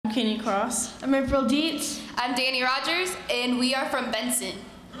Kenny Cross. I'm April Dietz. I'm Danny Rogers, and we are from Benson.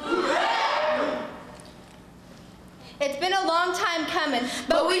 It's been a long time coming,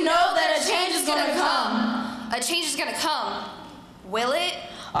 but we know that a change is gonna come. A change is gonna come. Will it?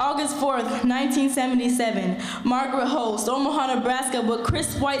 August 4th, 1977. Margaret Host, Omaha, Nebraska, with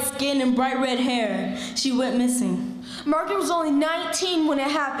crisp white skin and bright red hair. She went missing. Margaret was only 19 when it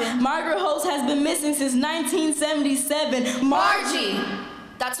happened. Margaret Host has been missing since 1977. Margie!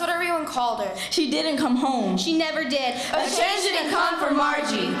 That's what everyone called her. She didn't come home. She never did. A change didn't come for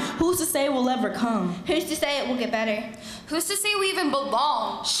Margie. Who's to say it will ever come? Who's to say it will get better? Who's to say we even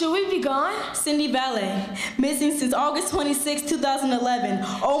belong? Should we be gone? Cindy Ballet, missing since August 26, 2011,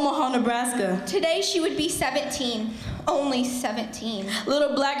 Omaha, Nebraska. Today she would be 17. Only 17.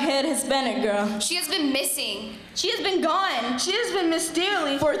 Little black-haired Hispanic girl. She has been missing. She has been gone. She has been missed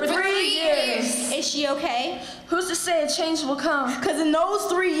dearly for 3 years. Is she okay? Who's to say a change will come? Because in those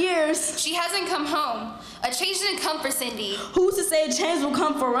 3 years, she hasn't come home. A change didn't come for Cindy. Who's to say a change will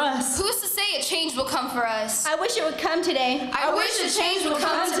come for us? Who's to say a change will come for us? I wish it would come today. I wish a change would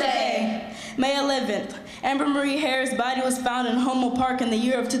come today. May 11th, Amber Marie Harris' body was found in Homo Park in the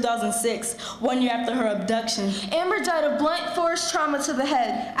year of 2006, 1 year after her abduction. Amber died of blunt force trauma to the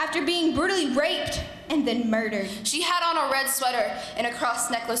head after being brutally raped and then murdered. She had on a red sweater and a cross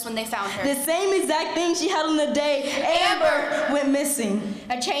necklace when they found her. The same exact thing she had on the day Amber went missing.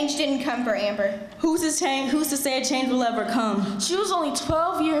 A change didn't come for Amber. Who's to say a change will ever come? She was only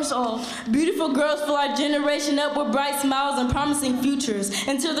 12 years old. Beautiful girls fill our generation up with bright smiles and promising futures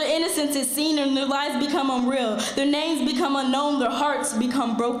until their innocence is seen and their lives become unreal. Their names become unknown, their hearts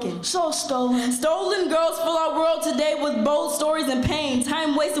become broken. So stolen. Stolen girls fill our world today with bold stories and pain,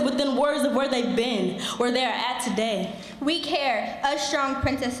 time wasted within words of where they've been, where they are at today. We care, us strong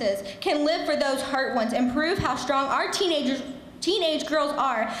princesses, can live for those hurt ones and prove how strong our teenage girls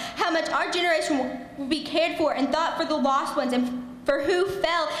are, how much our generation will be cared for and thought for the lost ones and for who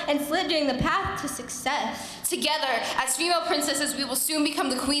fell and slipped during the path to success. Together, as female princesses, we will soon become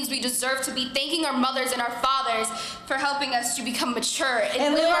the queens we deserve to be, thanking our mothers and our fathers for helping us to become mature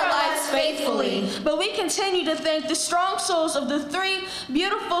and live our lives faithfully. But we continue to thank the strong souls of the 3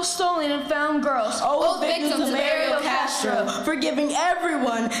 beautiful stolen and found girls, old victims of Ariel Castro, for giving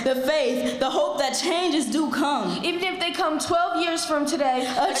everyone the faith, the hope that changes do come. Even if they come 12 years from today,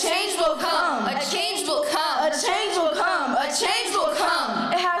 a change will come. A change will come. A change will come. A change will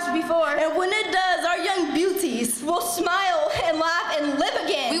come. It has before. And when it does, our young beauties will smile and laugh and live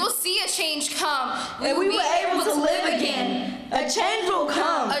again. We will see a change come. And we will be able to live again. A change will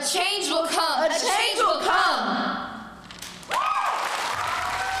come. A change will come.